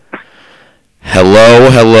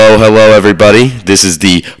Hello, everybody. This is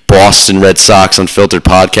the Boston Red Sox Unfiltered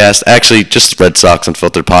podcast. Actually, just Red Sox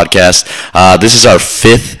Unfiltered podcast. This is our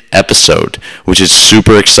 5th episode, which is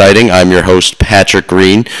super exciting. I'm your host, Patrick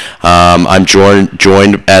Green. I'm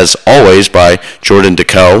joined, as always, by Jordan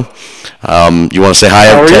Deco. You want to say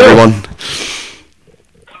hi to everyone?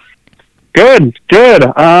 Good. Great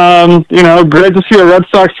to see a Red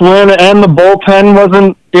Sox win, and the bullpen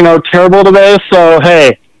wasn't, terrible today. So,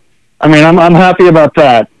 hey, I'm happy about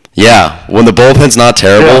that. Yeah, when the bullpen's not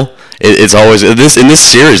terrible, it's always in this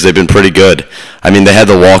series they've been pretty good. They had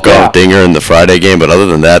the walk-off dinger in the Friday game, but other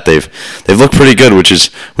than that, they've looked pretty good, which is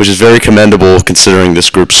very commendable considering this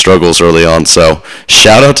group's struggles early on. So,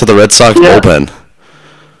 shout out to the Red Sox bullpen.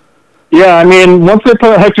 Yeah, once they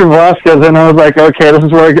put Hector Velasquez in, I was like, okay, this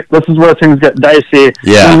is where things get dicey.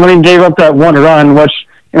 Yeah. And when he gave up that one run, which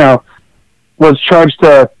was charged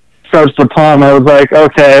to Palm, I was like,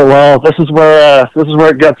 okay, well, this is where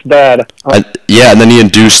it gets bad. And then he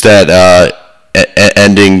induced that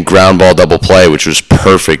ending ground ball double play, which was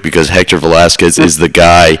perfect because Hector Velasquez is the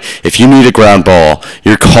guy. If you need a ground ball,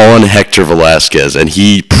 you're calling Hector Velasquez, and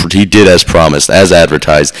he did as promised, as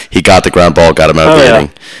advertised. He got the ground ball, got him out of the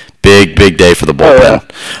inning. Big day for the bullpen.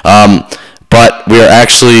 But we are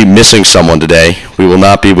actually missing someone today. We will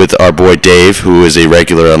not be with our boy Dave, who is a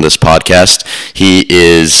regular on this podcast.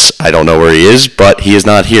 I don't know where he is, but he is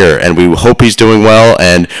not here, and we hope he's doing well,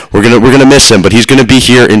 and we're gonna miss him, but he's gonna be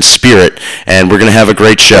here in spirit, and we're gonna have a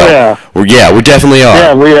great show. We definitely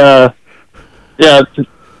are.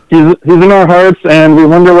 He's in our hearts, and we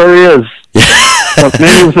wonder where he is.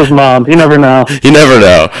 Maybe it's his mom. You never know.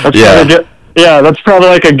 That's probably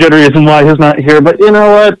like a good reason why he's not here. But you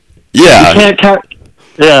know what? Yeah. You can't count.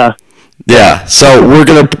 Yeah. Yeah. So we're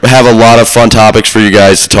gonna have a lot of fun topics for you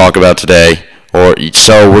guys to talk about today.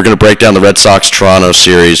 So we're gonna break down the Red Sox Toronto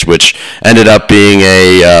series, which ended up being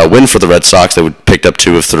a win for the Red Sox. They picked up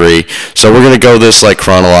 2 of 3. So we're gonna go this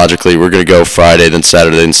chronologically. We're gonna go Friday, then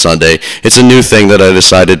Saturday, then Sunday. It's a new thing that I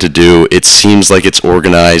decided to do. It seems like it's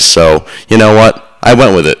organized. So you know what? I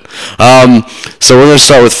went with it. So we're gonna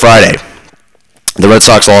start with Friday. The Red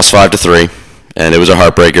Sox lost 5-3, and it was a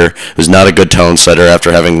heartbreaker. It was not a good tone setter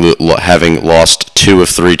after having lost 2 of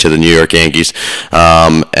 3 to the New York Yankees.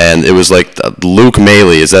 And it was Luke Maile.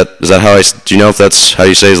 Is that how do you know if that's how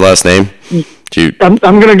you say his last name? I'm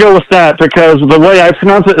going to go with that because the way I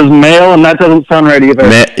pronounce it is male, and that doesn't sound right either.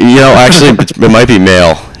 Actually, it might be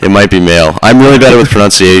male. It might be male. I'm really bad with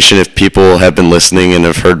pronunciation. If people have been listening and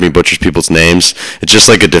have heard me butcher people's names, it's just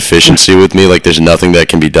like a deficiency with me. There's nothing that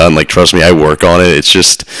can be done. Trust me, I work on it. It's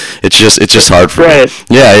just hard for me.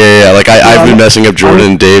 Yeah. I've been messing up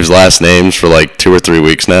Jordan and Dave's last names for 2 or 3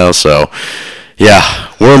 weeks now. So,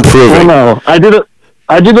 yeah, we're improving.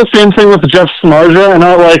 I do the same thing with Jeff Smarja, and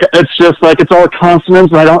it's just it's all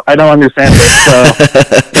consonants, and I don't understand it. So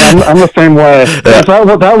I'm the same way. Yeah.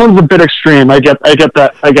 That one's a bit extreme. I get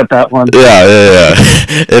that one. Yeah.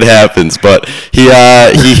 It happens, but he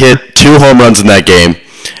hit 2 home runs in that game,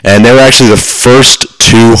 and they were actually the first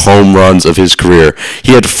 2 home runs of his career.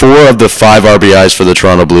 He had 4 of the 5 RBIs for the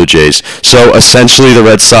Toronto Blue Jays. So essentially, the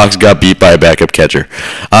Red Sox got beat by a backup catcher.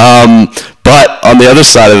 But on the other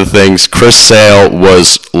side of the things, Chris Sale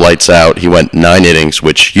was lights out. He went 9 innings,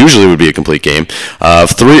 which usually would be a complete game.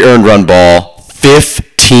 3 earned run ball,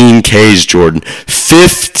 15 Ks, Jordan.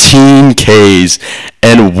 15 Ks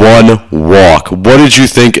and 1 walk. What did you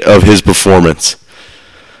think of his performance?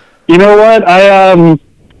 You know what? I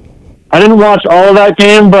didn't watch all of that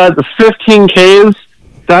game, but the 15 Ks,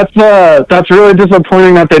 that's really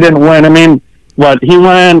disappointing that they didn't win. He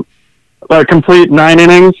went a complete 9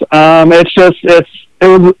 innings. That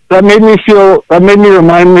made me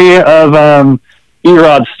remind me of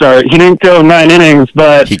Erod's start. He didn't go 9 innings,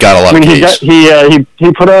 but he got a lot of Ks.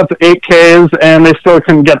 He put up 8 Ks, and they still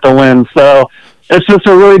couldn't get the win. So it's just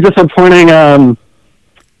a really disappointing.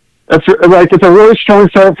 It's a really strong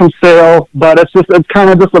start from Sale, but it's kind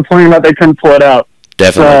of disappointing that they couldn't pull it out.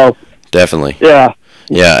 Definitely. Yeah.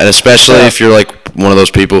 Yeah, and especially if you're one of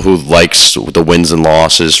those people who likes the wins and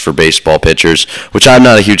losses for baseball pitchers, which I'm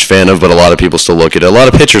not a huge fan of, but a lot of people still look at it. A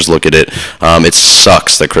lot of pitchers look at it. It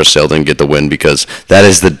sucks that Chris Sale didn't get the win because that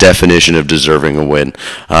is the definition of deserving a win.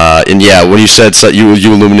 When you said you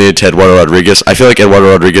illuminated Eduardo Rodriguez, I feel like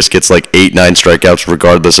Eduardo Rodriguez gets 8-9 strikeouts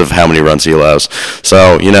regardless of how many runs he allows.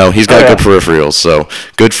 So, he's got good peripherals, so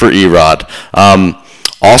good for Erod.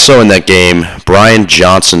 Also in that game, Brian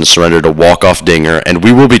Johnson surrendered a walk-off dinger, and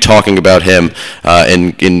we will be talking about him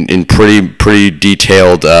in pretty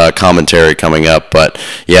detailed commentary coming up. But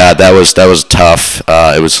yeah, that was tough.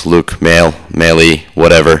 It was Luke Maile,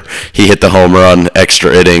 whatever. He hit the home run,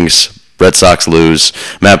 extra innings. Red Sox lose.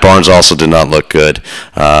 Matt Barnes also did not look good.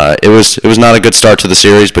 It was not a good start to the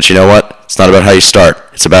series, but you know what? It's not about how you start.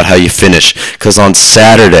 It's about how you finish. Because on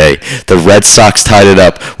Saturday, the Red Sox tied it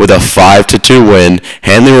up with a 5-2 win.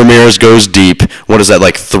 Hanley Ramirez goes deep. What is that,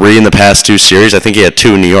 like 3 in the past 2 series? I think he had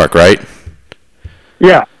 2 in New York, right?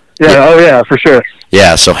 Yeah. Oh, yeah, for sure.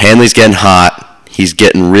 Yeah, so Hanley's getting hot. He's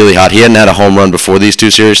getting really hot. He hadn't had a home run before these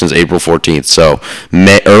 2 series since April 14th. So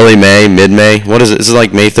early May, mid-May. What is it? This is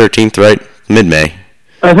like May 13th, right? Mid-May.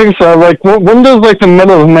 I think so. Like, when does like the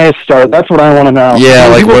middle of May start? That's what I want to know. Yeah,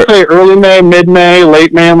 when like people say early May, mid-May,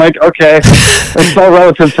 late May. I'm like, okay, it's all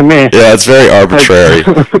relative to me. Yeah, it's very arbitrary.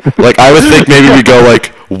 Like I would think maybe we go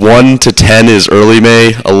like 1 to 10 is early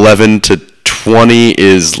May, 11 to 20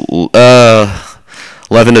 is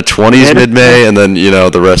 11 to 20 is mid-May, and then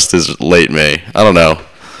the rest is late May. I don't know.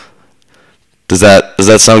 Does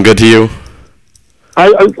that sound good to you?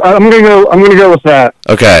 I'm gonna go with that.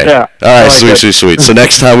 Okay. Yeah. All right. Sweet. So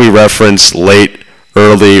next time we reference late,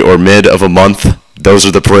 early, or mid of a month, those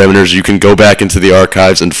are the parameters. You can go back into the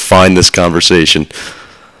archives and find this conversation.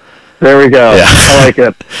 There we go. Yeah. I like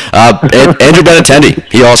it. Andrew Benintendi,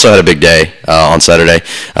 he also had a big day on Saturday.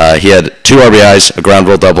 He had 2 RBIs, a ground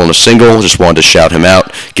rule double, and a single. Just wanted to shout him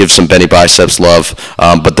out, give some Benny Biceps love.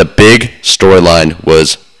 But the big storyline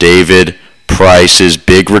was David Price's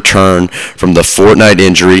big return from the fortnight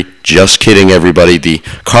injury. Just kidding, everybody. The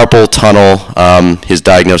carpal tunnel, his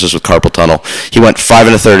diagnosis with carpal tunnel. He went 5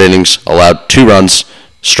 1/3 innings, allowed 2 runs,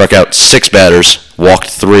 struck out 6 batters, walked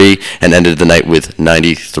 3, and ended the night with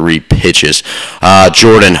 93 pitches.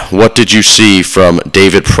 Jordan, what did you see from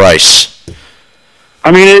David Price?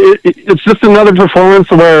 I mean, it's just another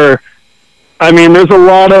performance where, I mean, there's a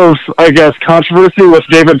lot of, I guess, controversy with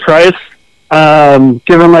David Price.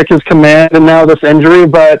 Given like his command and now this injury,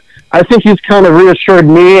 but I think he's kind of reassured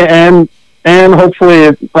me and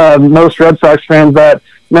hopefully most Red Sox fans that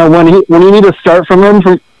when you need to start from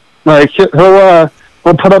him, like he'll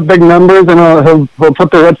put up big numbers and he'll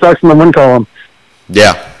put the Red Sox in the win column.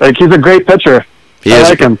 Yeah, like he's a great pitcher. I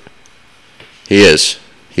like him. He is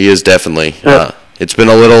definitely. Yeah. It's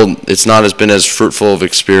not been as fruitful of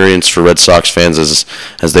experience for Red Sox fans as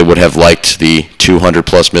they would have liked the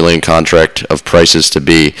 $200+ million contract of Price's to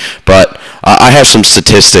be. But I have some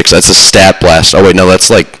statistics. That's a stat blast. Oh wait, no, that's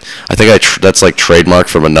that's like trademark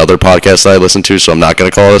from another podcast that I listened to, so I'm not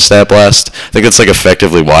going to call it a stat blast. I think it's like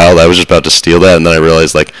effectively wild. I was just about to steal that, and then I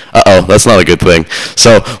realized like, that's not a good thing.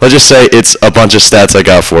 So let's just say it's a bunch of stats I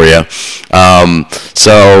got for you.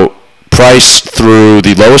 So Price threw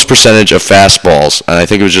the lowest percentage of fastballs, and I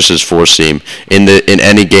think it was just his 4-seam, in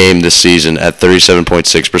any game this season at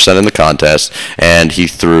 37.6% in the contest, and he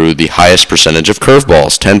threw the highest percentage of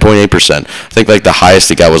curveballs, 10.8%. I think like the highest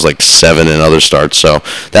he got was like 7 in other starts, so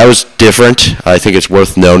that was different. I think it's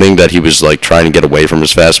worth noting that he was like trying to get away from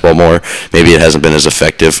his fastball more. Maybe it hasn't been as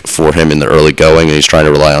effective for him in the early going, and he's trying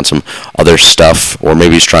to rely on some other stuff, or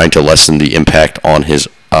maybe he's trying to lessen the impact on his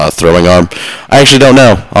throwing arm. I actually don't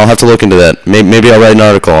know. I'll have to look into that. Maybe I'll write an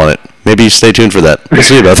article on it. Maybe stay tuned for that. We'll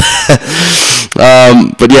see about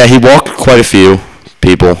that. But yeah, he walked quite a few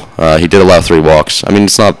people. He did allow 3 walks. I mean,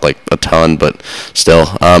 it's not like a ton, but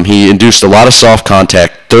still. He induced a lot of soft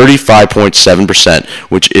contact, 35.7%,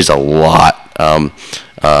 which is a lot.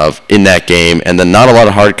 In that game, and then not a lot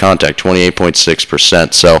of hard contact,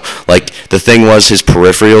 28.6%. So, like, the thing was his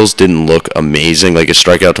peripherals didn't look amazing. Like, his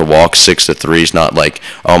strikeout to walk 6-3 is not like,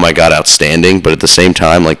 oh my god, outstanding. But at the same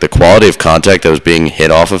time, like, the quality of contact that was being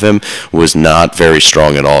hit off of him was not very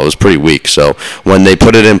strong at all. It was pretty weak. So when they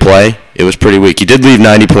put it in play, it was pretty weak. He did leave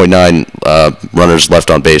 90.9 runners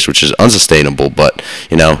left on base, which is unsustainable, but,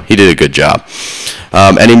 he did a good job.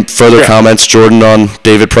 Any further comments, Jordan, on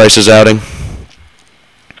David Price's outing?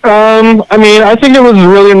 I mean, I think it was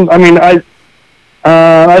really. I mean,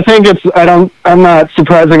 I think it's. I'm not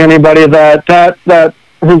surprising anybody that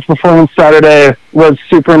his performance Saturday was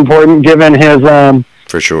super important, given his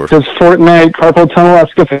for sure his fortnight carpal tunnel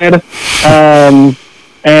escapade.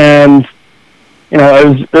 And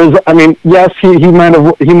it was. I mean, yes, he might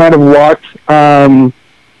have walked. A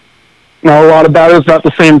lot of batters, but at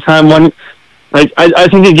the same time, I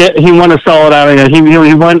think he won a solid outing.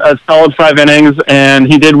 He went a solid 5 innings, and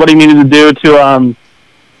he did what he needed to do to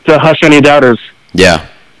hush any doubters. Yeah,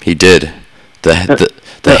 he did.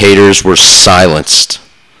 The haters were silenced.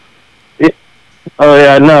 Oh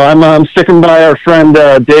yeah, no, I'm sticking by our friend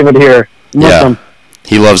David here. Yeah,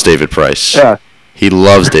 he loves David Price. Yeah, He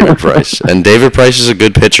loves David Price. And David Price is a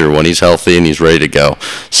good pitcher when he's healthy and he's ready to go.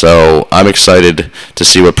 So I'm excited to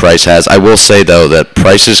see what Price has. I will say, though, that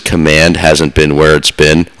Price's command hasn't been where it's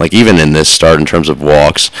been. Like, even in this start in terms of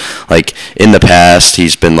walks. Like, in the past,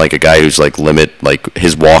 he's been like a guy who's like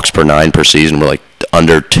his walks per 9 per season were like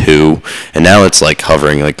under 2, and now it's like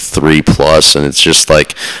hovering like 3+, and it's just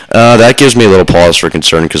like that gives me a little pause for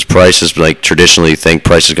concern, because Price is like traditionally think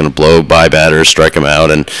Price is going to blow by batters, strike him out,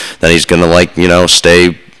 and then he's going to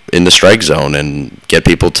stay in the strike zone and get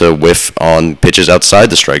people to whiff on pitches outside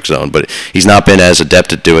the strike zone. But he's not been as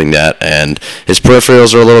adept at doing that, and his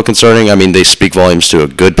peripherals are a little concerning. I mean, they speak volumes to a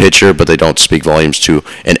good pitcher, but they don't speak volumes to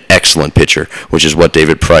an excellent pitcher, which is what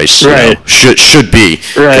David Price should be.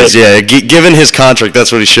 Right. Yeah, given his contract,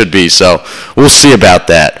 that's what he should be. So we'll see about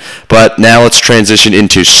that. But now let's transition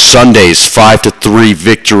into Sunday's 5-3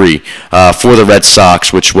 victory for the Red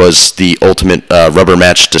Sox, which was the ultimate rubber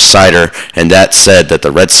match decider. And that said that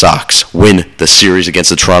the Red Sox win the series against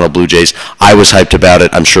the Toronto Blue Jays. I was hyped about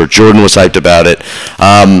it. I'm sure Jordan was hyped about it.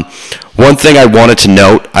 One thing I wanted to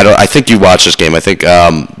note, I think you watched this game. I think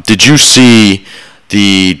did you see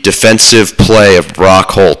the defensive play of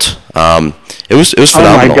Brock Holt? It was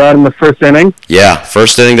phenomenal. Oh my God! In the first inning. Yeah,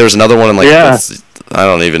 first inning. There was another one in I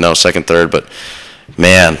don't even know, second, third, but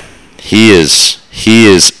man, he is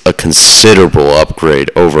a considerable upgrade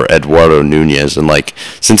over Eduardo Nunez. And like,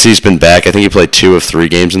 since he's been back, I think he played 2 of 3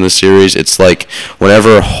 games in this series. It's like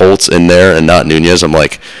whenever Holt's in there and not Nunez, I'm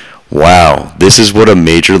like, wow, this is what a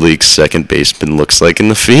major league second baseman looks like in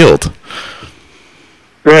the field.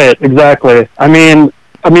 Right, exactly. I mean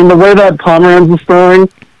the way that Pomeranz was throwing,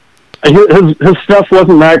 his stuff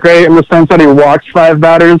wasn't that great in the sense that he walked 5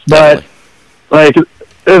 batters, but like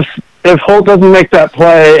if Holt doesn't make that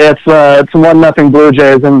play, it's 1-0 Blue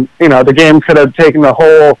Jays, and the game could have taken a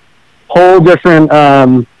whole different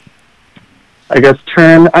turn.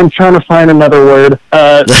 I'm trying to find another word.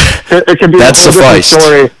 It could be a whole different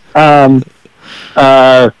story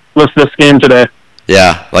with this game today.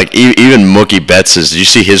 Yeah, like even Mookie Betts did you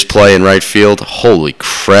see his play in right field? Holy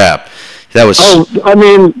crap. That was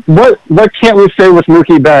what can't we say with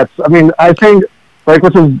Mookie Betts? I mean, I think like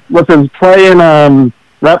with his play in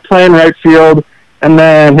that play in right field, and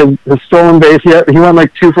then his stolen base, he went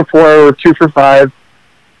like 2 for 4 or 2 for 5.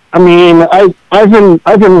 I mean, I've been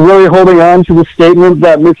really holding on to the statement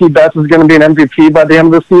that Mookie Betts is going to be an MVP by the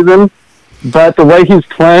end of the season, but the way he's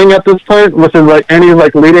playing at this point,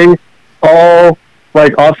 he's leading all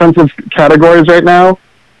like offensive categories right now.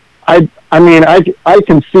 I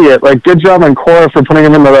can see it. Like, good job on Cora for putting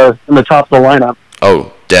him in the top of the lineup.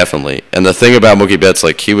 Oh, definitely. And the thing about Mookie Betts,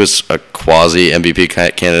 like, he was a quasi-MVP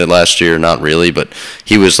candidate last year. Not really, but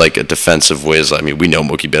he was like a defensive whiz. I mean, we know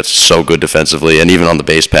Mookie Betts is so good defensively and even on the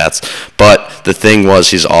base paths. But the thing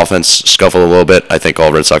was, his offense scuffled a little bit. I think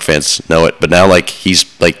all Red Sox fans know it. But now, like, he's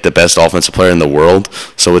like the best offensive player in the world.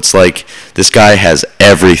 So it's like this guy has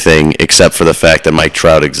everything except for the fact that Mike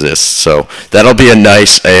Trout exists. So that'll be a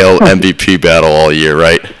nice AL MVP battle all year,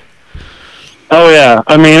 right? Oh yeah,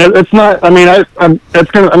 I mean it's not. I mean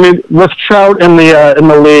it's gonna. I mean with Trout in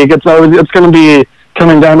the league, it's gonna be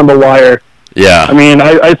coming down to the wire. Yeah. I mean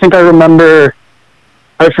I think I remember.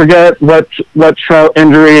 I forget what Trout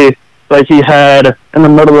injury like he had in the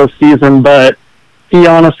middle of the season, but he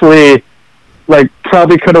honestly like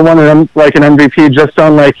probably could have won an MVP just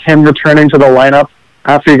on like him returning to the lineup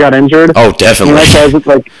after he got injured. Oh, definitely.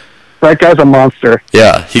 That guy's a monster.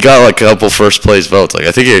 Yeah, he got like a couple first place votes. Like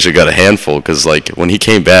I think he actually got a handful because like when he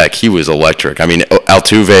came back, he was electric. I mean,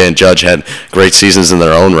 Altuve and Judge had great seasons in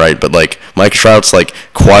their own right, but like Mike Trout's like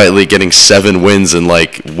quietly getting 7 wins in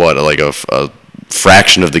like a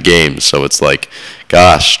fraction of the game. So it's like,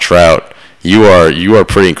 gosh, Trout, you are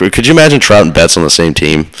pretty incredible. Could you imagine Trout and Betts on the same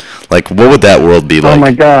team? Like, what would that world be like? Oh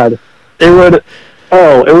my God, it would.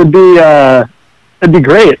 Oh, it would be. It'd be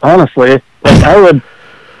great, honestly. Like I would.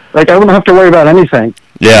 Like, I wouldn't have to worry about anything.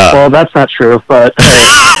 Yeah. Well, that's not true, but... Yeah,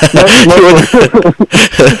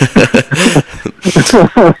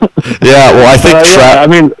 well, I think Trout... I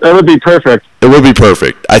mean, it would be perfect. It would be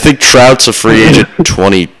perfect. I think Trout's a free agent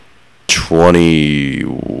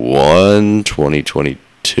 2021,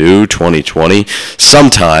 2022, 2020.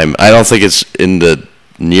 Sometime. I don't think it's in the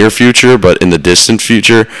near future, but in the distant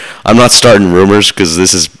future. I'm not starting rumors because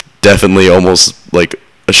this is definitely almost, like,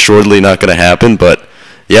 assuredly not going to happen, but...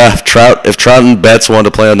 Yeah, if Trout and Betts wanted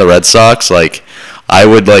to play on the Red Sox, like I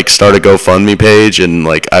would like start a GoFundMe page and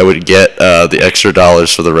like I would get the extra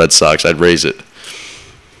dollars for the Red Sox. I'd raise it.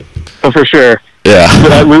 Oh, for sure.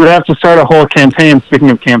 Yeah. We would have to start a whole campaign. Speaking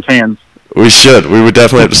of campaigns, We should. We would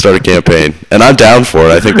definitely have to start a campaign, and I'm down for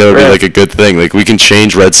it. I think that would be like a good thing. Like we can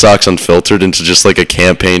change Red Sox Unfiltered into just like a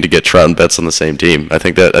campaign to get Trout and Betts on the same team. I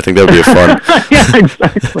think that would be a fun. Yeah,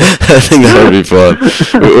 exactly. I think that would be fun.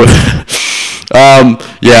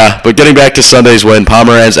 Yeah, but getting back to Sunday's win,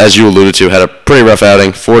 Pomeranz, as you alluded to, had a pretty rough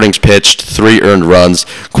outing. 4 innings pitched, 3 earned runs.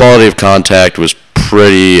 Quality of contact was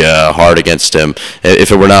pretty hard against him.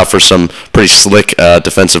 If it were not for some pretty slick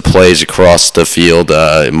defensive plays across the field,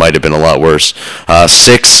 it might have been a lot worse. 6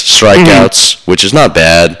 strikeouts, which is not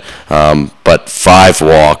bad, but 5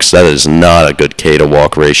 walks. That is not a good K to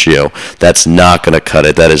walk ratio. That's not going to cut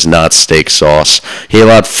it. That is not steak sauce. He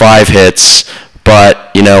allowed 5 hits, but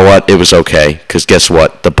you know what? It was okay, because guess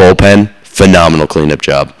what? The bullpen, phenomenal cleanup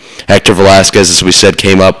job. Hector Velasquez, as we said,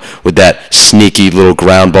 came up with that sneaky little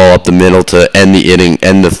ground ball up the middle to end the inning,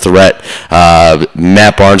 end the threat.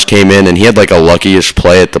 Matt Barnes came in, and he had like a lucky-ish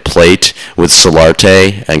play at the plate with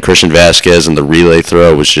Solarte and Christian Vasquez, and the relay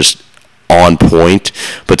throw was just on point.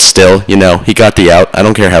 But still, you know, he got the out. I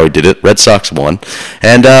don't care how he did it. Red Sox won.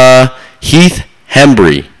 And Heath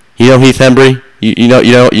Hembree. You know Heath Hembree? You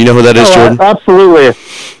know who that is, Jordan? Absolutely.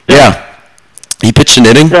 Yeah. He pitched an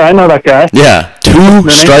inning. Yeah, I know that guy. Yeah, 2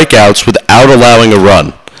 strikeouts without allowing a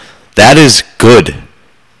run. That is good.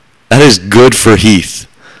 That is good for Heath.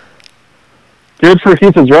 Good for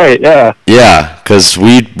Heath is right, yeah. Yeah, because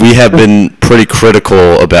we have been pretty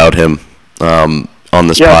critical about him on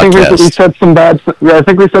this podcast. I think we said some bad. I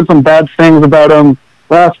think we said some bad things about him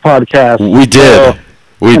last podcast. We did. So,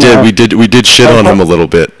 we did shit on him a little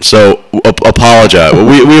bit. So apologize.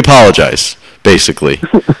 We apologize. Basically,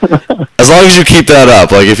 as long as you keep that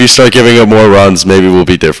up, like if you start giving up more runs, maybe we'll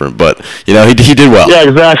be different. But you know, he did well. Yeah,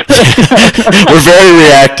 exactly. We're very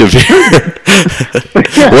reactive here.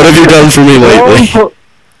 What have you done for me lately?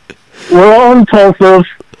 We're all impulsive,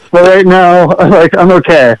 but right now, like I'm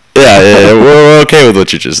okay. Yeah, we're okay with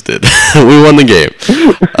what you just did. We won the game.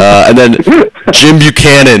 And then Jim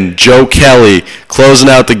Buchanan, Joe Kelly, closing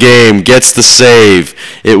out the game, gets the save.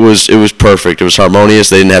 It was perfect. It was harmonious.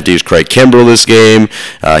 They didn't have to use Craig Kimbrell this game.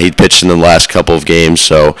 He pitched in the last couple of games,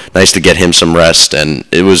 so nice to get him some rest. And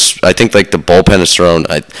it was, I think, like the bullpen is thrown.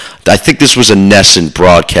 I think this was a NESN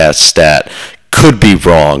broadcast stat. Could be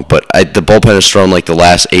wrong, but the bullpen has thrown like the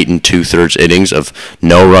last 8 2/3 innings of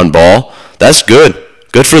no-run ball. That's good.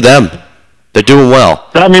 Good for them. They're doing well.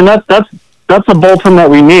 I mean, that's a bullpen that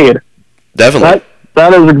we need. Definitely.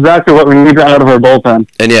 That is exactly what we need out of our bullpen.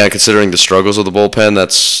 And yeah, considering the struggles of the bullpen,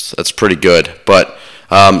 that's pretty good. But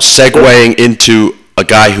segueing into a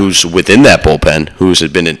guy who's within that bullpen, who's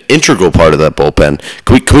been an integral part of that bullpen,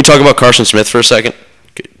 can we talk about Carson Smith for a second?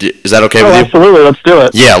 Is that okay with you? Absolutely. Let's do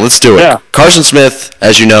it. Yeah, let's do it. Yeah. Carson Smith,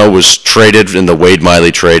 as you know, was traded in the Wade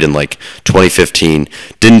Miley trade in like 2015.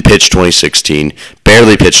 Didn't pitch 2016.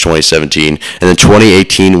 Barely pitched 2017. And then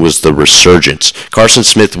 2018 was the resurgence. Carson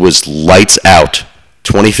Smith was lights out.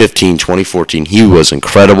 2015, 2014, he was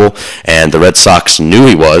incredible, and the Red Sox knew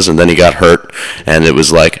he was, and then he got hurt, and it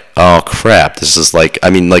was like, oh crap, this is like, I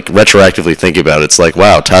mean, like retroactively thinking about it, it's like,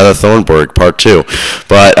 wow, Tyler Thornburg, part 2.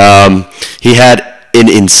 But he had an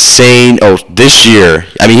insane, this year,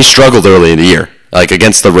 I mean, he struggled early in the year. Like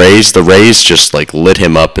against the Rays just like lit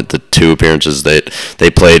him up at the 2 appearances that they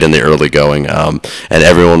played in the early going, and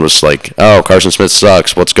everyone was like, "Oh, Carson Smith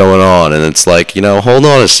sucks. What's going on?" And it's like, you know, hold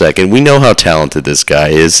on a second. We know how talented this guy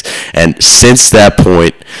is, and since that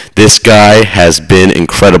point, this guy has been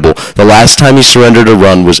incredible. The last time he surrendered a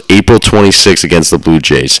run was April 26th against the Blue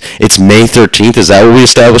Jays. It's May 13th. Is that what we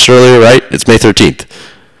established earlier? Right? It's May 13th.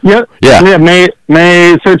 Yep. Yeah. May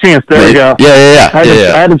 13th. There we go. Yeah. I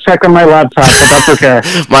had to check on my laptop, but that's okay.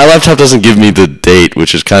 My laptop doesn't give me the date,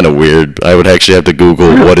 which is kind of weird. I would actually have to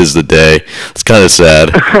Google what is the day. It's kind of sad.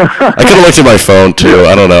 I could have looked at my phone too.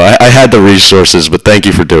 I don't know. I had the resources, but thank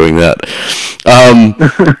you for doing that. And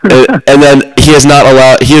then he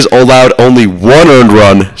has allowed only 1 earned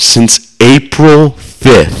run since April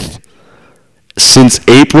 5th. Since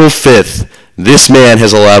April 5th, this man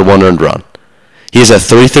has allowed 1 earned run. He has a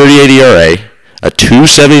 3.38 ERA, a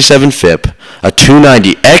 2.77 FIP, a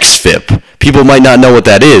 2.90 xFIP. People might not know what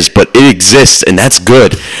that is, but it exists, and that's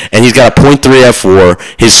good. And he's got a .30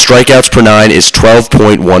 F4. His strikeouts per 9 is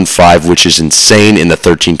 12.15, which is insane in the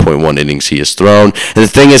 13.1 innings he has thrown. And the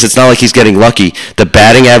thing is, it's not like he's getting lucky. The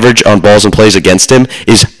batting average on balls and plays against him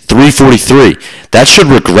is .343. That should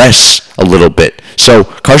regress a little bit. So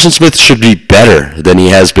Carson Smith should be better than he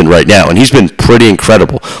has been right now, and he's been pretty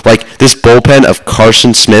incredible. Like this bullpen of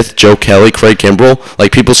Carson Smith, Joe Kelly, Craig Kimbrell,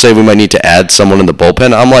 like people say we might need to add someone in the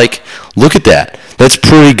bullpen. I'm like, look at that. That's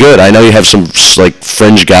pretty good. I know you have some like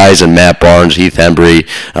fringe guys in Matt Barnes, Heath Hembry,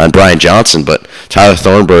 and Brian Johnson, but Tyler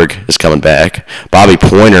Thornburg is coming back. Bobby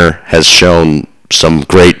Pointer has shown some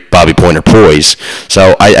great Bobby Pointer poise.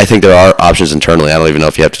 So I think there are options internally. I don't even know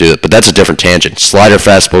if you have to do it, but that's a different tangent. Slider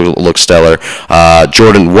fastball looks stellar.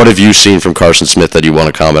 Jordan, what have you seen from Carson Smith that you want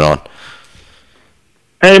to comment on?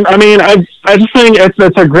 And I mean, I just think it's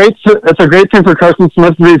a great thing for Carson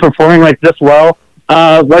Smith to be performing like this well.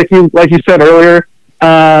 Like you said earlier,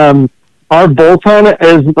 our bullpen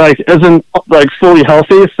isn't fully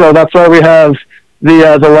healthy, so that's why we have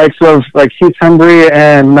the likes of like Heath Hembry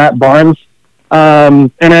and Matt Barnes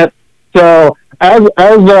in it. So as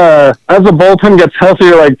the bullpen gets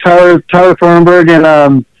healthier, like Tyler Thornburg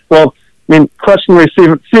and questionably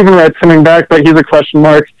Stephen Wright's coming back, but he's a question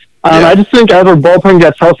mark. I just think as our bullpen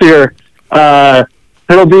gets healthier,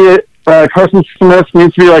 it'll be Carson Smith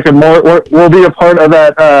needs to be will be a part of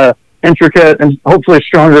that intricate and hopefully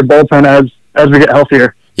stronger bullpen as we get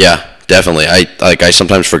healthier. Yeah, definitely. I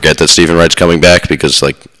sometimes forget that Stephen Wright's coming back because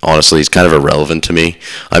honestly he's kind of irrelevant to me.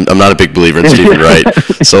 I'm not a big believer in Stephen Wright.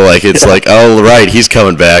 So it's oh right, he's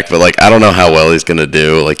coming back, but I don't know how well he's gonna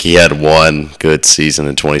do. He had one good season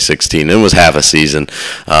in 2016. It was half a season.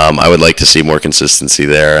 I would like to see more consistency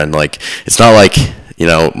there, and it's not like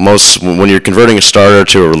most when you're converting a starter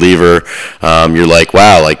to a reliever, you're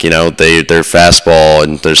wow, their fastball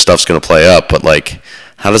and their stuff's gonna play up, but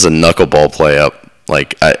how does a knuckleball play up?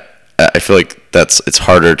 I feel like it's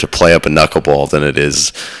harder to play up a knuckleball than it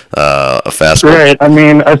is a fastball. Right. I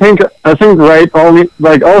mean, I think Wright all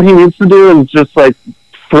he needs to do is just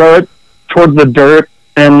throw it towards the dirt,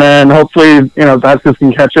 and then hopefully Vasquez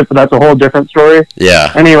can catch it. But that's a whole different story.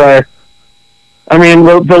 Yeah. Anyway, I mean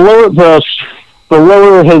the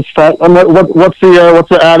lower his fat. What's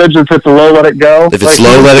the adage? If it's low, let it go. If it's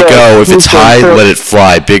low, let it go. If it's high, let it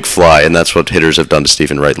fly. Big fly, and that's what hitters have done to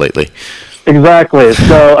Stephen Wright lately. Exactly.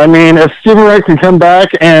 So, I mean, if Stephen Wright can come back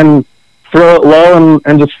and throw it low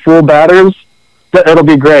and just fool batters, it'll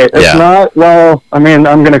be great. If not, well, I mean,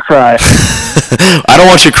 I'm going to cry. I don't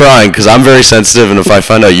want you crying because I'm very sensitive, and if I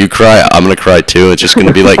find out you cry, I'm going to cry too. It's just going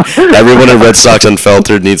to be everyone at Red Sox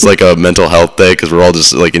Unfiltered needs a mental health day because we're all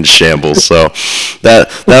just in shambles. So that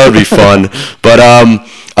would be fun. But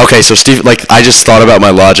okay, so Steve, I just thought about my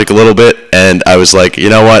logic a little bit, and I was you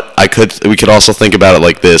know what? We could also think about it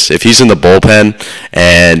like this. If he's in the bullpen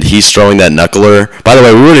and he's throwing that knuckler. By the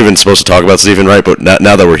way, we weren't even supposed to talk about Stephen Wright, but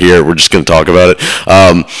now that we're here, we're just going to talk about it.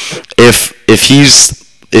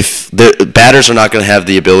 If the batters are not going to have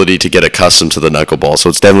the ability to get accustomed to the knuckleball, so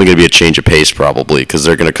it's definitely going to be a change of pace probably because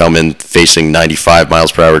they're going to come in facing 95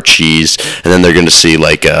 miles per hour cheese, and then they're going to see a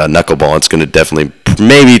knuckleball. It's going to definitely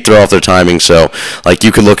maybe throw off their timing. So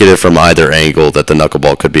you could look at it from either angle that the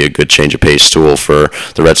knuckleball could be a good change of pace tool for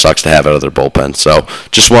the Red Sox to have out of their bullpen. So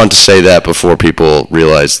just wanted to say that before people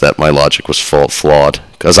realize that my logic was flawed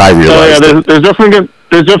because I realized. There's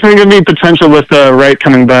definitely going to be potential with Wright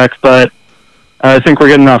coming back, but. I think we're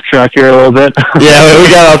getting off track here a little bit. Yeah, we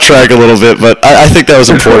got off track a little bit, but I think that was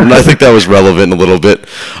important. I think that was relevant a little bit.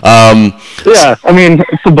 Yeah, I mean,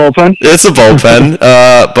 it's a bullpen. It's a bullpen.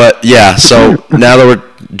 But, yeah, so now that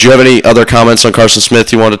do you have any other comments on Carson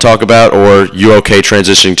Smith you want to talk about, or you okay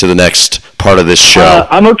transitioning to the next part of this show?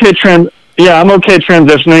 I'm okay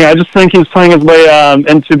transitioning. I just think he's playing his way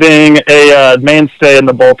into being a mainstay in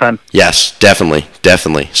the bullpen. Yes, definitely.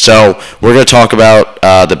 So we're going to talk about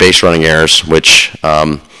the base running errors, which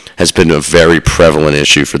has been a very prevalent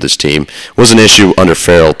issue for this team. It was an issue under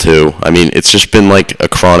Farrell, too. I mean, it's just been a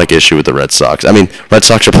chronic issue with the Red Sox. I mean, Red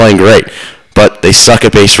Sox are playing great, but they suck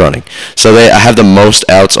at base running. So I have the most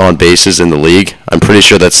outs on bases in the league. I'm pretty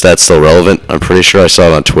sure that stat's still relevant. I'm pretty sure I saw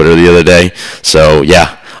it on Twitter the other day. So,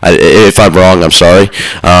 yeah. If I'm wrong, I'm sorry.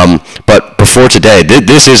 But before today,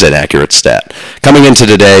 this is an accurate stat. Coming into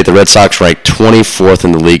today, the Red Sox ranked 24th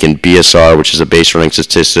in the league in BSR, which is a base running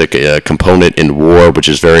statistic, a component in WAR, which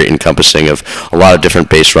is very encompassing of a lot of different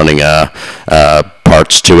base running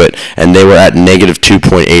parts to it. And they were at negative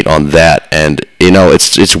 2.8 on that. And,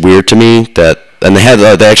 it's weird to me that, and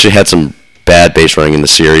they actually had some bad base running in the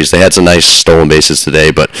series. They had some nice stolen bases today,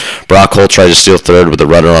 but Brock Holt tried to steal third with a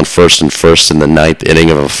runner on first in the ninth inning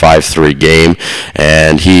of a 5-3 game,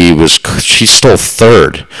 and he stole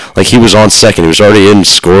third. He was on second. He was already in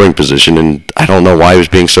scoring position, and I don't know why he was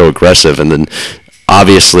being so aggressive. And then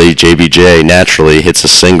obviously JBJ naturally hits a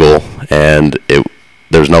single, and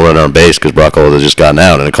there was no runner on base because Brock Holt had just gotten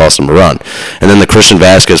out, and it cost him a run. And then the Christian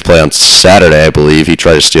Vasquez play on Saturday, I believe, he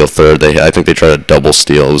tried to steal third. I think they tried a double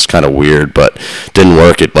steal. It was kind of weird, but didn't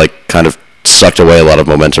work. It kind of sucked away a lot of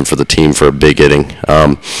momentum for the team for a big inning.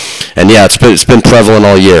 And yeah, it's been prevalent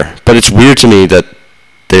all year. But it's weird to me that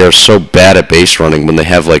they are so bad at base running when they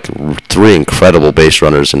have like three incredible base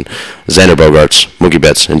runners and Xander Bogaerts, Mookie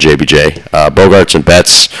Betts, and JBJ. Bogaerts and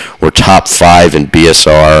Betts were top 5 in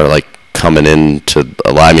BSR, like coming into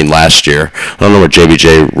last year. I don't know where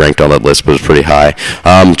JBJ ranked on that list, but it was pretty high.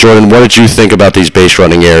 Jordan, what did you think about these base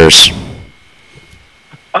running errors?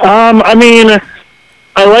 I mean,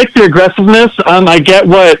 I like the aggressiveness. I get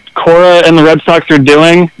what Cora and the Red Sox are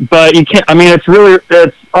doing, but you can't. I mean,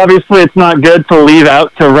 it's obviously it's not good to leave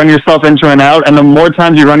out to run yourself into an out, and the more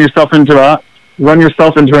times you run yourself into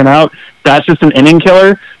an out, that's just an inning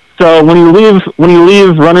killer. So when you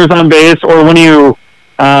leave runners on base, or when you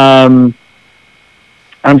I'm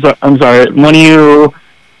sorry, when you,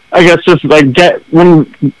 I guess, just like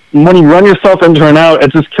when you run yourself into an out,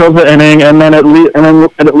 it just kills the inning, and then it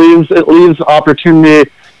leaves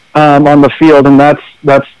opportunity on the field, and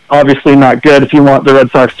that's obviously not good if you want the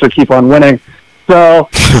Red Sox to keep on winning. So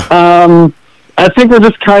I think we're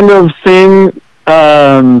just kind of seeing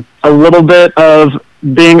a little bit of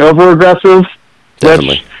being over aggressive,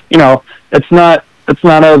 which it's not as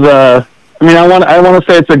I mean, I want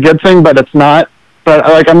to say it's a good thing, but it's not.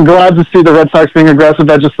 But I'm glad to see the Red Sox being aggressive.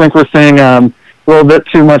 I just think we're seeing a little bit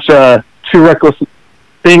too much, too reckless.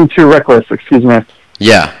 Excuse me.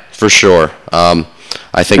 Yeah, for sure.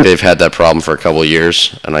 I think they've had that problem for a couple of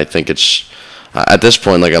years, and I think it's at this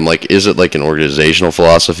point, is it like an organizational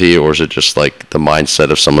philosophy, or is it just like the mindset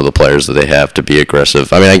of some of the players that they have to be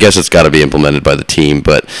aggressive? I mean, I guess it's got to be implemented by the team,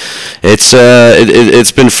 but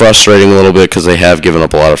it's been frustrating a little bit because they have given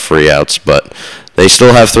up a lot of free outs, but they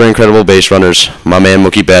still have 3 incredible base runners. My man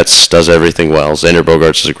Mookie Betts does everything well. Xander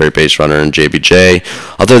Bogaerts is a great base runner, and JBJ.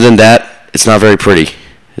 Other than that, it's not very pretty.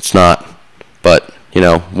 It's not, but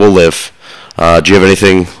we'll live. Do you have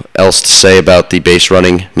anything else to say about the base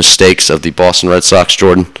running mistakes of the Boston Red Sox,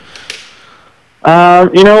 Jordan?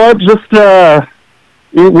 You know what? Just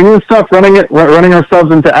we need to stop running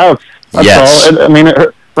ourselves into outs. That's yes. all. I mean,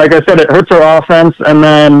 like I said, it hurts our offense, and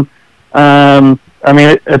then I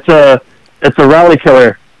mean, it's a rally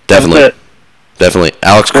killer. Definitely.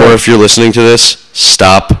 Alex Cora, if you're listening to this,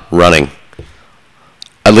 stop running.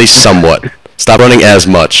 At least somewhat. Stop running as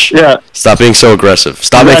much. Yeah. Stop being so aggressive.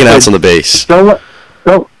 Stop making outs on the base. Don't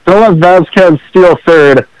let Vasquez steal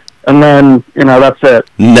third, and then that's it.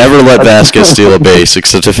 Never let Vasquez steal a base,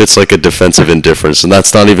 except if it's like a defensive indifference, and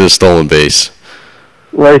that's not even a stolen base.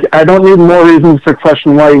 Like, I don't need more reasons to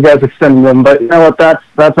question why you guys extended them, but you know what? That's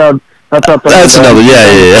another.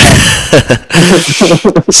 Yeah.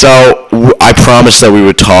 So I promised that we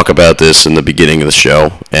would talk about this in the beginning of the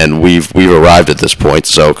show, and we've arrived at this point.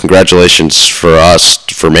 So congratulations for us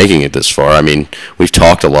for making it this far. I mean, we've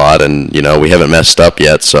talked a lot, and we haven't messed up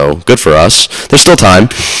yet. So good for us. There's still time.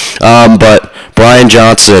 But Brian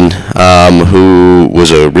Johnson, who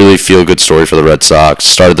was a really feel-good story for the Red Sox,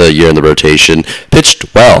 started the year in the rotation,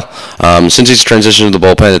 pitched well. Since he's transitioned to the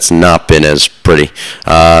bullpen, it's not been as pretty.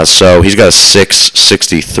 So he's got a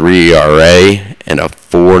 6.63 ERA and a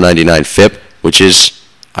 4.99 FIP, which is,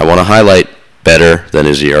 I want to highlight, better than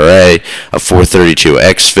his ERA. A 4.32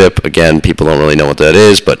 xFIP. Again, people don't really know what that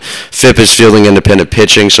is, but FIP is fielding independent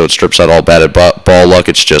pitching, so it strips out all batted ball luck.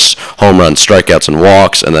 It's just home runs, strikeouts, and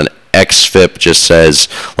walks, and then xFIP just says,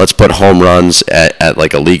 let's put home runs at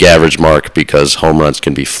like a league average mark, because home runs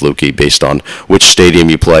can be fluky based on which stadium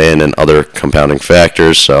you play in and other compounding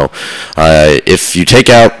factors. So if you take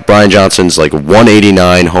out Brian Johnson's like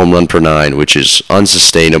 189 home run per 9, which is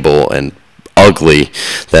unsustainable and ugly,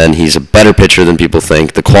 then he's a better pitcher than people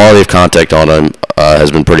think. The quality of contact on him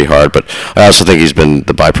has been pretty hard, but I also think he's been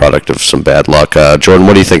the byproduct of some bad luck. Jordan,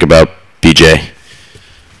 what do you think about BJ?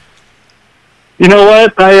 You know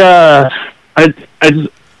what?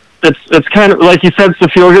 It's kind of like you said, it's a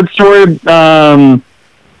feel-good story.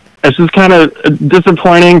 It's just kind of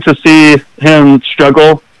disappointing to see him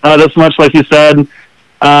struggle this much, like you said.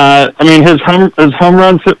 I mean, his home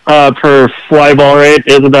runs per fly ball rate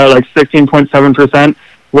is about like 16.7%,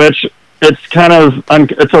 which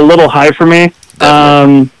it's a little high for me.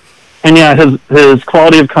 And yeah, his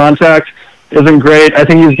quality of contact isn't great. I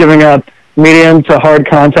think he's giving up medium to hard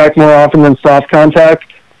contact more often than soft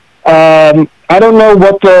contact. I don't know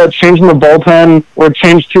what the change in the bullpen or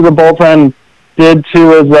change to the bullpen did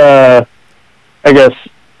to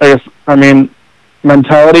his, I mean,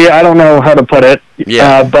 mentality. I don't know how to put it.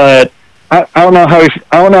 Yeah. But I don't know how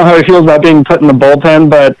he feels about being put in the bullpen.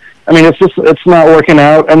 But I mean, it's not working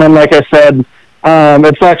out. And then, like I said,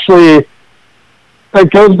 it's actually. It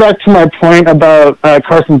goes back to my point about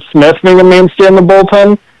Carson Smith being a mainstay in the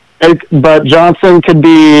bullpen. But Johnson could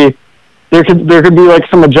be there could be like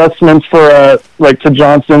some adjustments for like to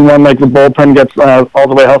Johnson when like the bullpen gets all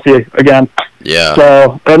the way healthy again. Yeah.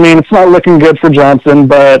 So I mean, it's not looking good for Johnson,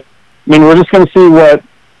 but I mean, we're just going to see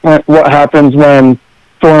what happens when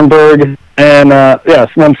Thornburg and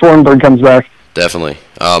when Thornburg comes back. Definitely.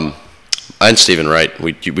 And Stephen Wright.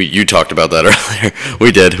 You talked about that earlier.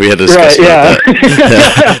 We did. We had to discuss that.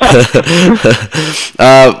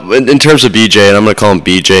 In terms of BJ, and I'm going to call him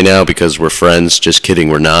BJ now because we're friends. Just kidding,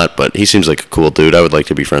 we're not. But he seems like a cool dude. I would like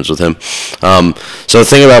to be friends with him. So the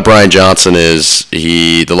thing about Brian Johnson is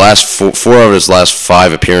the last four of his last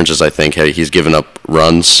 5 appearances, I think, he's given up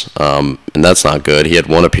runs, and that's not good. He had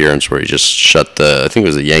one appearance where he just shut I think it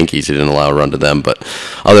was the Yankees. He didn't allow a run to them. But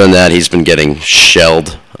other than that, he's been getting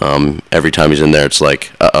shelled. Every time he's in there, it's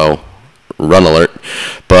like, run alert.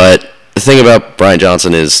 But the thing about Brian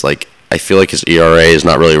Johnson is, like, I feel like his ERA is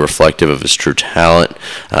not really reflective of his true talent.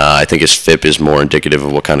 I think his FIP is more indicative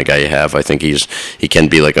of what kind of guy you have. I think he can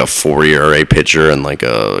be like a 4 ERA pitcher and like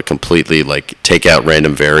a completely like take out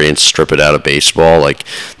random variants, strip it out of baseball. Like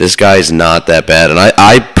this guy's not that bad. And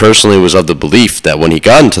I personally was of the belief that when he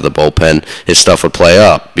got into the bullpen, his stuff would play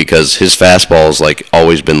up because his fastball has like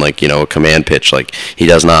always been like, a command pitch. Like he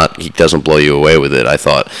doesn't blow you away with it. I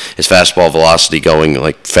thought his fastball velocity going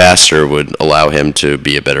like faster would allow him to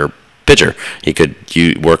be a better pitcher. He could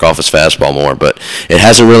work off his fastball more, but it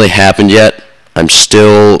hasn't really happened yet. I'm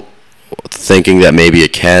still thinking that maybe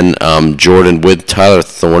it can. Jordan, with Tyler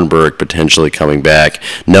Thornburg potentially coming back,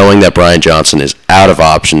 knowing that Brian Johnson is out of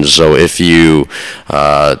options, so if you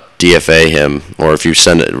DFA him or if you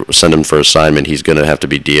send him for assignment, he's going to have to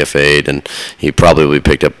be DFA'd, and he probably will be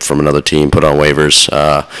picked up from another team, put on waivers.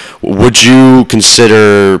 Would you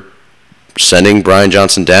consider sending Brian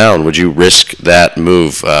Johnson down? Would you risk that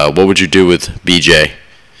move? What would you do with BJ?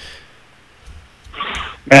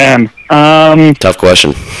 Man, tough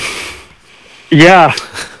question. Yeah,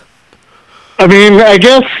 I mean, I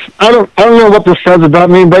guess I don't know what this says about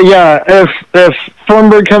me, but yeah, if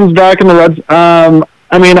Thornburg comes back in the Reds,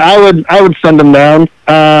 I mean, I would send him down.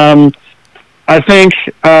 I think,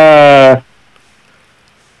 I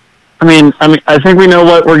think we know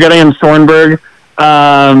what we're getting in Thornburg.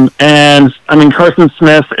 And I mean, Carson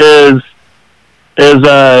Smith is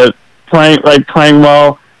playing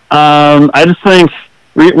well. I just think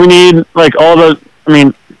we need like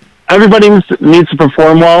everybody needs to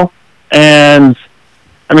perform well. And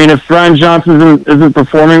I mean, if Brian Johnson isn't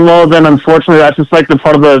performing well, then unfortunately that's just like the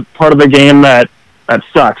part of the game that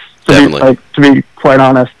sucks. To be quite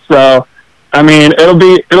honest. So I mean, it'll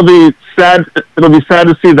be sad. It'll be sad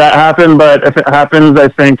to see that happen. But if it happens, I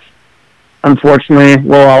think, unfortunately,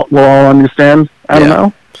 we'll all understand. I don't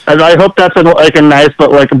know. I hope that's a nice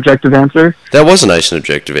but like objective answer. That was a nice and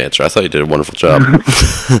objective answer. I thought you did a wonderful job.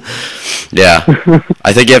 Yeah.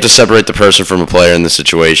 I think you have to separate the person from a player in this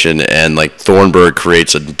situation, and like Thornburg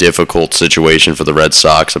creates a difficult situation for the Red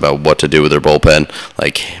Sox about what to do with their bullpen.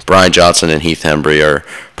 Like Brian Johnson and Heath Hembree are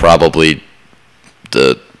probably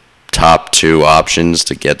the top 2 options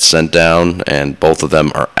to get sent down, and both of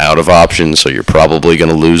them are out of options, so you're probably going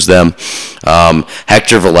to lose them.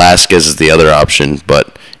 Hector Velasquez is the other option,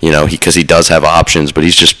 but because he does have options, but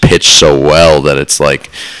he's just pitched so well that it's like,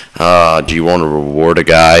 do you want to reward a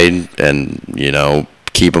guy and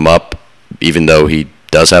keep him up even though he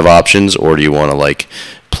does have options, or do you want to like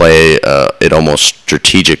play it almost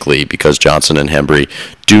strategically because Johnson and Hembree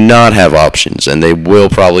do not have options, and they will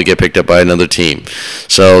probably get picked up by another team.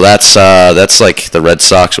 So that's like the Red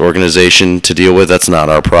Sox organization to deal with. That's not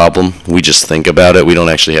our problem. We just think about it. We don't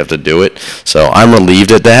actually have to do it. So I'm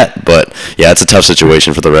relieved at that. But yeah, it's a tough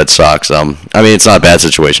situation for the Red Sox. I mean, it's not a bad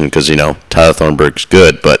situation because Tyler Thornburg's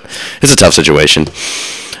good, but it's a tough situation.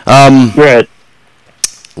 Right.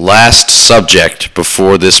 Last subject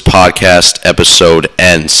before this podcast episode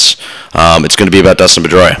ends. It's going to be about Dustin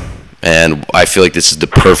Pedroia. And I feel like this is the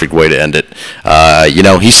perfect way to end it.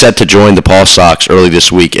 He's set to join the Paul Sox early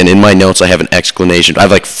this week, and in my notes I have an exclamation. I have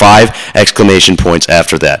like 5 exclamation points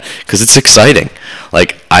after that because it's exciting.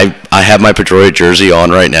 Like I have my Pedroia jersey on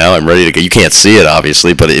right now. I'm ready to go. You can't see it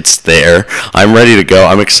obviously, but it's there. I'm ready to go.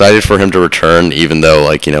 I'm excited for him to return, even though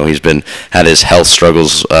he's had his health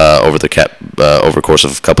struggles over the course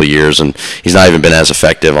of a couple of years, and he's not even been as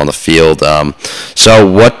effective on the field.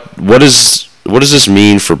 So what does this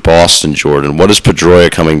mean for Boston, Jordan? What does Pedroia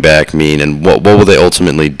coming back mean, and what will they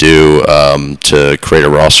ultimately do to create a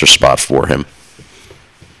roster spot for him?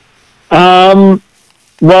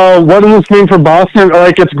 Well, what does this mean for Boston?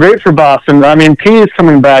 Like, it's great for Boston. I mean, P is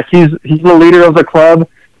coming back. He's the leader of the club,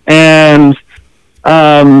 and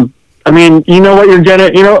I mean, you know what you're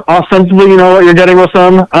getting. You know, offensively, you know what you're getting with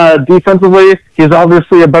him. Defensively, he's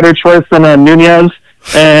obviously a better choice than Nunez.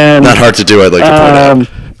 And not hard to do, I'd like to point out.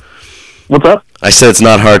 What's up? I said it's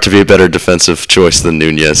not hard to be a better defensive choice than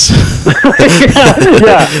Nunez.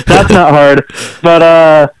 yeah, that's not hard.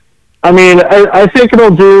 But I mean, I think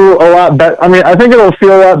it'll do a lot better. I mean, I think it'll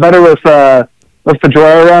feel a lot better with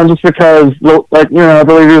Pedroia around, just because, like, you know,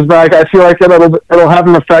 the leader's back. I feel like it'll have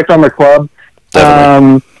an effect on the club.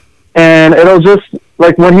 Definitely. And it'll just,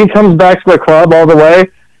 like, when he comes back to the club all the way,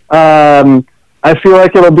 I feel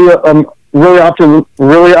like it'll be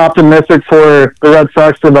really optimistic for the Red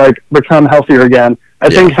Sox to, like, become healthier again. I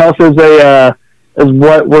think health is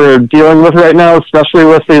what we're dealing with right now, especially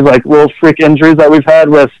with these, like, little freak injuries that we've had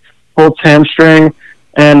with Holt's hamstring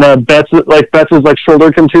and Betts'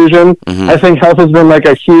 shoulder contusion. Mm-hmm. I think health has been, like,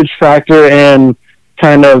 a huge factor in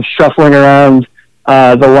kind of shuffling around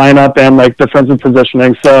the lineup and, like, defensive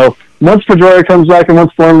positioning. So once Pedroia comes back and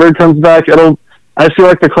once Thornburg comes back, I feel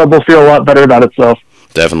like the club will feel a lot better about itself.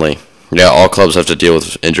 Definitely. Yeah, all clubs have to deal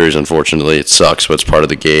with injuries, unfortunately. It sucks, but it's part of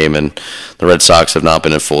the game, and the Red Sox have not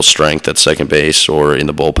been at full strength at second base or in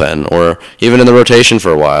the bullpen or even in the rotation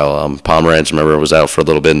for a while. Pomeranz, remember, was out for a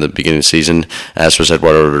little bit in the beginning of the season, as was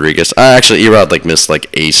Eduardo Rodriguez. Actually, Erod missed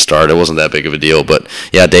a start. It wasn't that big of a deal, but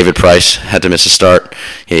yeah, David Price had to miss a start.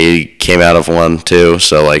 He came out of one, too,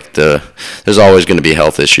 so there's always going to be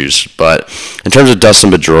health issues. But in terms of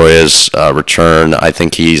Dustin Pedroia's return, I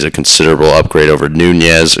think he's a considerable upgrade over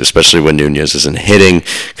Nunez, especially when Nunez isn't hitting,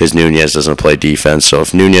 because Nunez doesn't play defense. So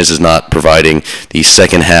if Nunez is not providing the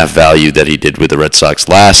second half value that he did with the Red Sox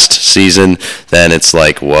last season, then it's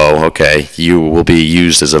like, whoa, okay, you will be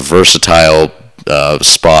used as a versatile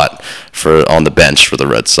spot on the bench for the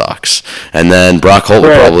Red Sox. And then Brock Holt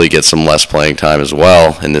will probably get some less playing time as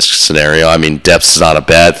well in this scenario. I mean, depth is not a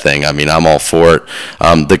bad thing. I mean, I'm all for it.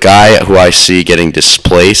 The guy who I see getting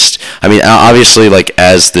displaced, I mean, obviously, like,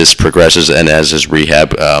 as this progresses and as his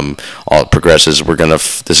rehab progresses,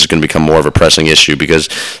 this is going to become more of a pressing issue, because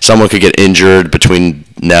someone could get injured between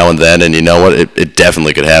now and then, and you know what? It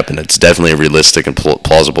definitely could happen. It's definitely realistic and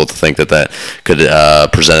plausible to think that could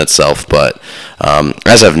present itself. But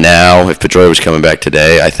as of now, if Pedroia was coming back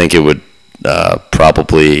today, I think it would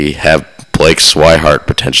probably have Blake Swihart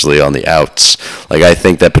potentially on the outs. Like, I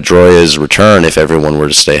think that Pedroia's return, if everyone were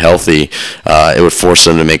to stay healthy, it would force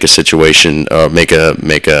them to make a situation, or they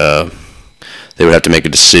would have to make a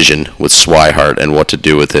decision with Swihart and what to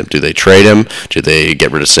do with him. Do they trade him? Do they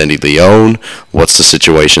get rid of Sandy Leone? What's the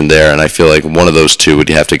situation there? And I feel like one of those two would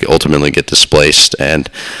have to ultimately get displaced, and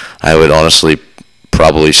I would honestly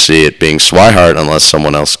probably see it being Swihart unless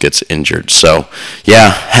someone else gets injured. So, yeah,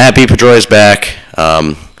 happy Pedroia's back.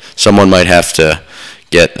 Someone might have to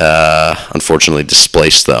get, unfortunately,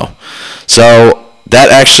 displaced, though. So that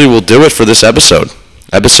actually will do it for this episode.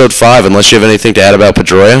 Episode 5, unless you have anything to add about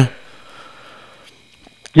Pedroia?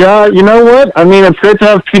 Yeah, you know what? I mean, it's great to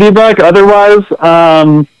have PD back. Otherwise,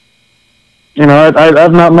 you know, I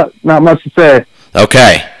have not much to say.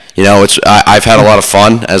 Okay. You know, I've had a lot of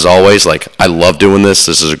fun, as always. Like, I love doing this.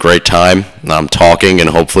 This is a great time. I'm talking, and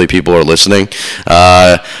hopefully people are listening.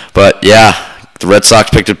 But, yeah, the Red Sox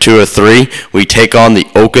picked up 2 of 3. We take on the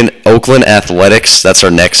Oakland Athletics. That's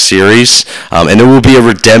our next series. And it will be a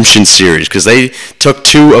redemption series, because they took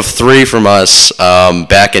 2 of 3 from us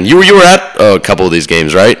back in... You were at a couple of these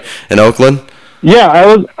games, right, in Oakland? Yeah, I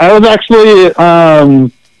was actually... I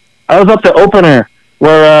was at the opener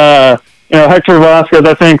where... you know, Hector Velasquez,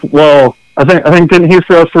 I think didn't he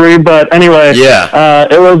throw 3? But anyway, yeah,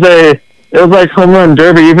 it was like home run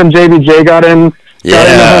derby. Even JBJ got in the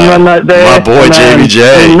home run that day. My boy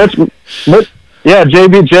JBJ. Yeah,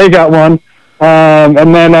 JBJ got one.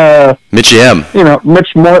 And then Mitchie M. You know,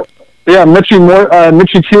 Mitchie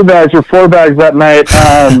 2 bags or 4 bags that night.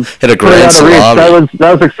 Hit a grand salami.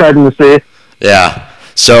 That was exciting to see. Yeah.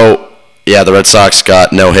 So. Yeah, the Red Sox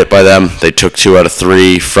got no hit by them. They took 2 out of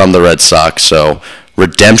 3 from the Red Sox. So,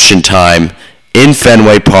 redemption time in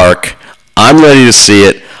Fenway Park. I'm ready to see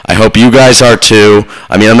it. I hope you guys are too.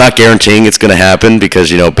 I mean, I'm not guaranteeing it's going to happen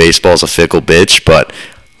because, you know, baseball's a fickle bitch, but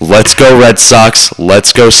let's go Red Sox.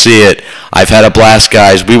 Let's go see it. I've had a blast,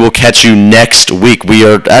 guys. We will catch you next week. We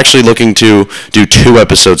are actually looking to do 2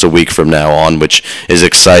 episodes a week from now on, which is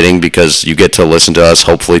exciting because you get to listen to us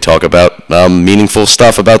hopefully talk about meaningful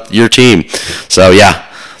stuff about your team. So, yeah,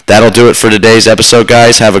 that'll do it for today's episode,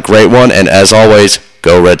 guys. Have a great one, and as always,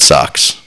 go Red Sox.